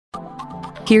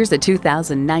Here's a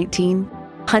 2019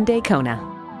 Hyundai Kona.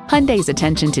 Hyundai's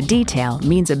attention to detail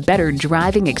means a better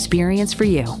driving experience for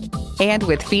you. And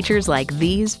with features like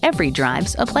these, every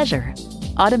drive's a pleasure.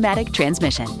 Automatic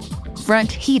transmission,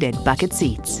 front heated bucket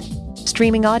seats,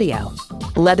 streaming audio,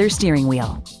 leather steering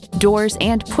wheel, doors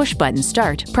and push-button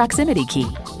start proximity key,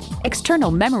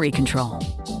 external memory control,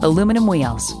 aluminum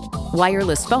wheels,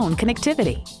 wireless phone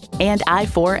connectivity, and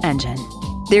i4 engine.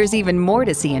 There's even more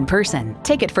to see in person.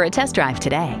 Take it for a test drive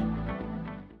today.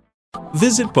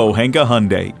 Visit Pohanka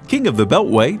Hyundai, King of the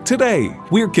Beltway, today.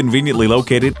 We're conveniently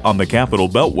located on the Capitol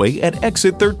Beltway at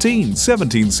Exit 13,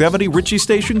 1770 Ritchie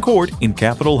Station Court in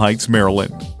Capitol Heights,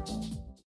 Maryland.